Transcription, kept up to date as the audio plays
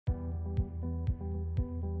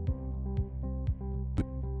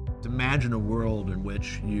Imagine a world in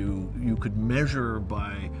which you could measure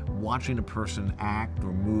by watching a person act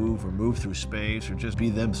or move through space or just be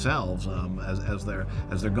themselves as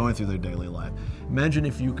they're going through their daily life. Imagine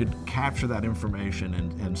if you could capture that information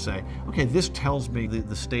and say, okay, this tells me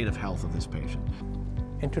the state of health of this patient.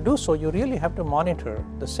 And to do so, you really have to monitor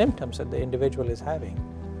the symptoms that the individual is having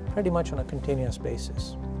pretty much on a continuous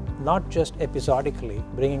basis. Not just episodically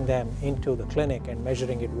bringing them into the clinic and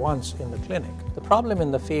measuring it once in the clinic. The problem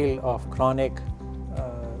in the field of chronic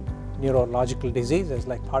neurological diseases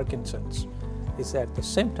like Parkinson's is that the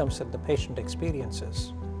symptoms that the patient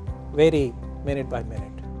experiences vary minute by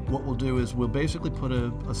minute. What we'll do is we'll basically put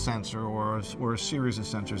a sensor or a series of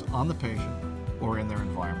sensors on the patient or in their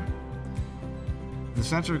environment. The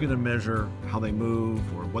sensor is going to measure how they move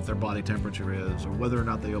or what their body temperature is or whether or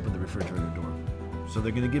not they open the refrigerator door. So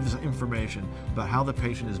they're going to give us information about how the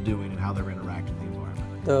patient is doing and how they're interacting with the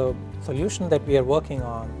environment. The solution that we are working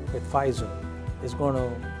on with Pfizer is going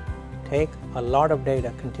to take a lot of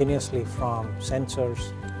data continuously from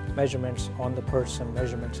sensors, measurements on the person,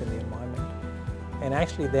 measurements in the environment, and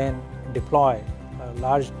actually then deploy a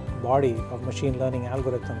large body of machine learning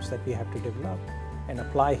algorithms that we have to develop and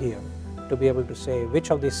apply here to be able to say which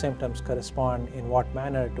of these symptoms correspond in what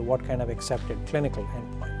manner to what kind of accepted clinical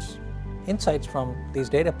endpoints. Insights from these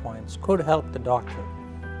data points could help the doctor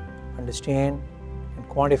understand and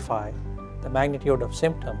quantify the magnitude of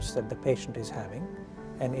symptoms that the patient is having,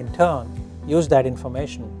 and in turn use that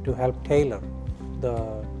information to help tailor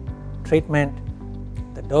the treatment,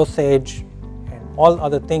 the dosage, and all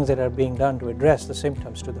other things that are being done to address the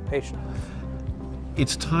symptoms to the patient.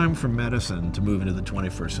 It's time for medicine to move into the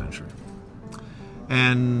 21st century.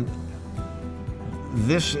 And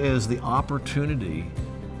this is the opportunity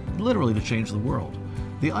literally to change the world.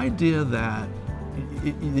 The idea that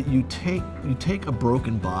you take a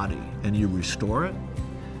broken body and you restore it,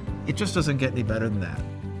 it just doesn't get any better than that.